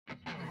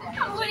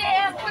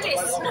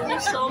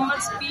There's so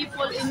much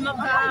people in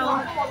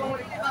Macau.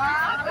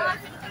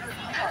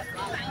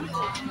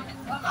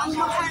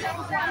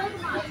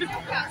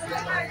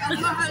 Ang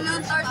mahal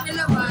ng tart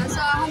nila ba?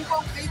 Sa Hong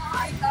Kong, 8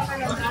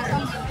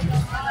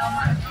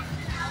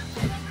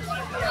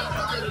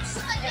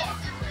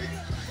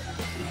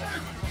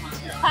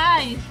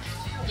 Hi!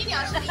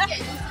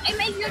 Ay,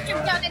 may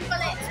YouTube channel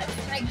pala eh.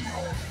 Subscribe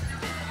mo.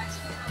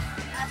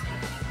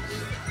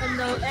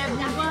 Hello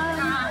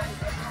everyone!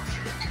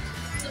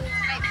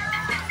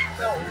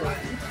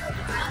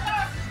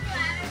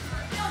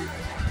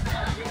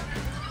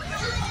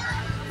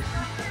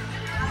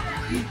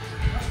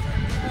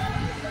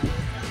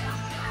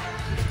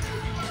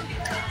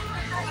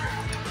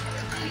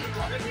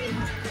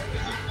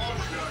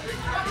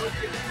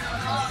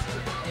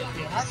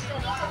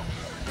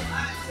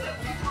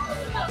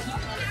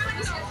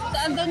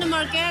 Saan daw na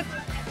market?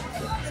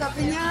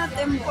 Sabi niya,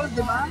 temple,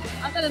 di ba?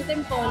 Asa ng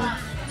temple?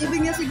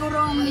 Ibig niya siguro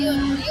ang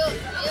Ayun.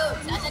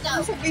 Sana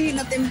daw.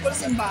 sabihin na temple,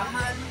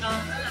 simbahan.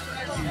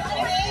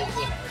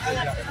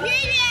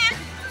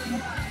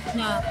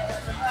 Na.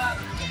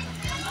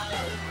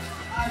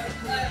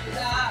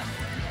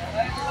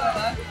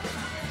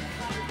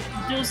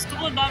 Diyos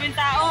ko, daming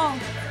tao.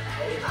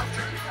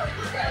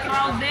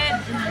 Crowded.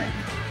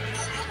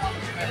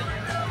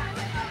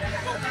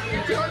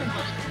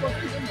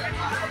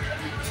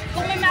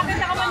 Kung may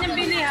makita ka man yung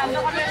bilihan,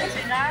 baka meron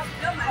sila.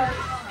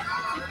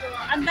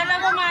 Ang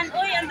dalawa man.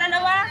 Uy, ang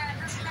dalawa.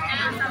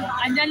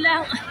 Andyan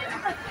lang.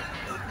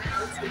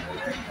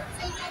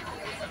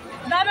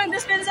 Daming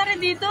dispensary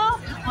dito.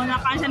 O,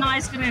 nakain siya ng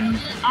ice cream.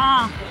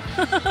 Ah.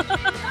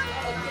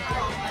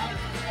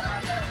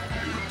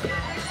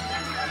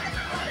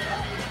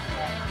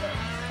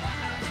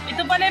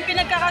 Ito pala yung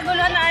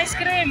pinagkakaguluhan na ice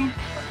cream.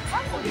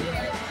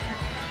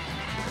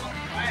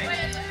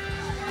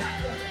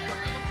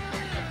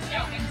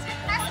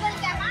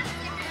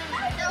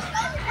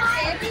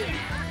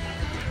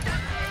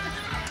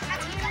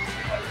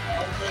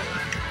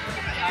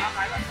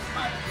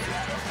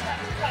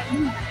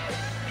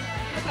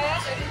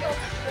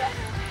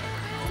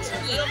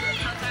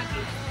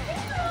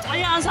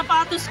 Ay, ang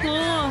sapatos ko.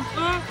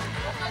 Huh?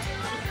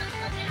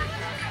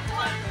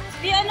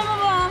 Di ano mo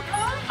ba?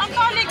 Ang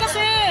tali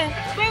kasi.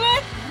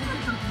 Wait.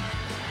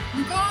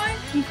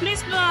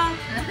 Please ba?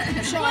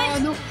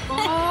 Masyado.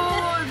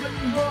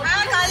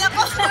 Kala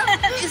ko.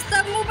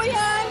 Stop mo ba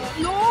yan?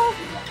 No.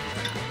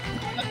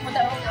 Wag mo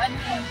daw ano.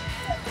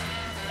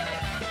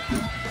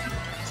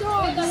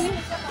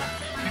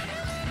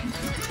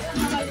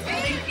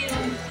 Thank you.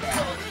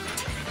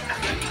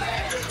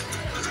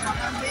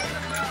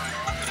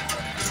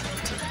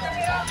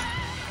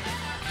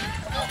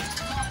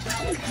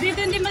 Dito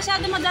hindi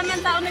masyado madami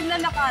ang tao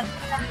naglalakad.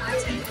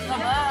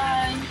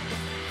 Bye-bye.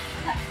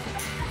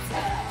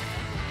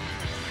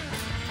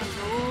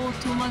 Hello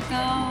to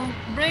Macau.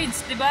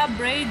 Braids, di ba?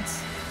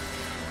 Braids.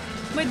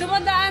 May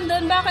dumadaan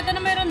doon. Bakit? Ano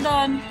meron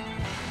doon?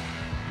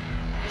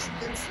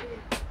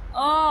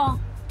 Oh.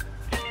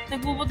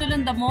 Nagpuputol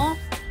ang damo?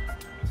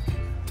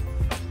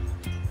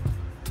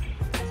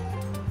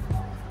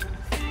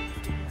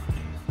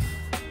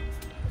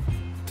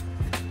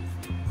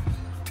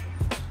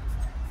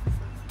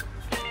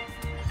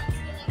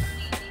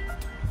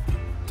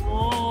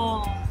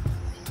 Oh.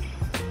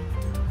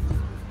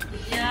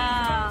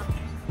 Yeah.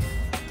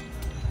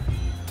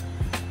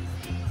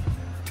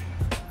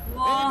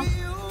 Wow.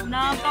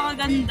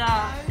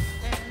 Napakaganda.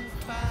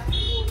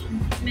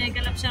 May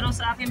galap siya raw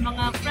sa aking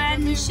mga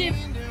friendship.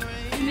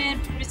 May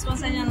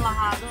responsa niyan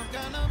lahat.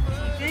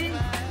 Okay?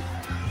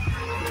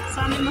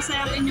 Sana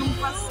masaya ang inyong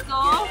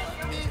Pasko.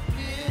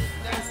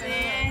 Kasi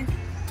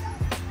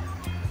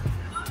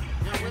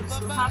I'm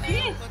so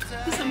happy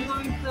because I'm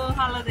going to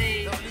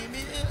holiday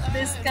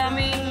this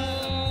coming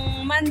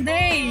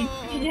Monday.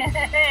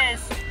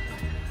 Yes!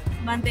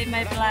 Monday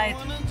my flight.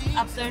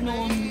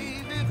 Afternoon.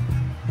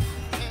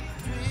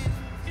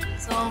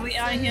 So we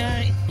are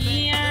here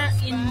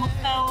in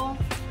Macau.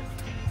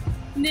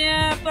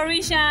 Near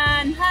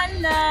Parisian.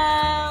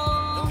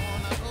 Hello.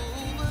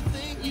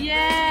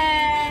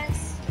 Yes.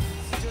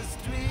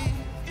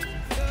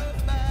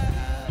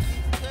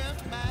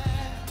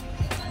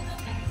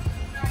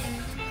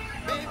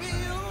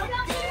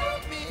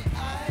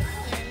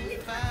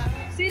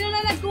 Sino na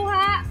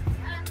nagkuha?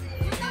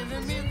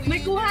 May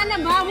kuha na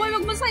ba? Huwag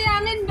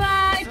magmasayangin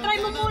ba? I-try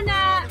mo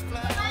muna.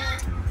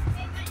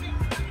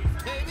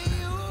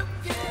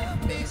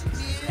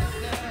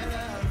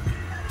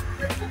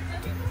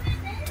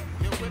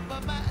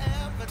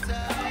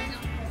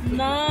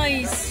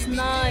 Nice,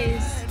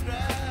 nice.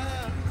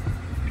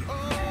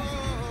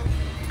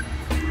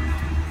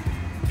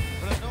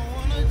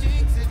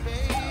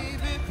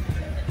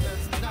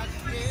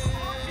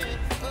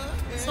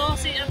 So,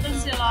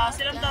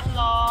 silang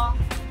tatlo.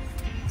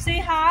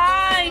 Say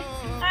hi!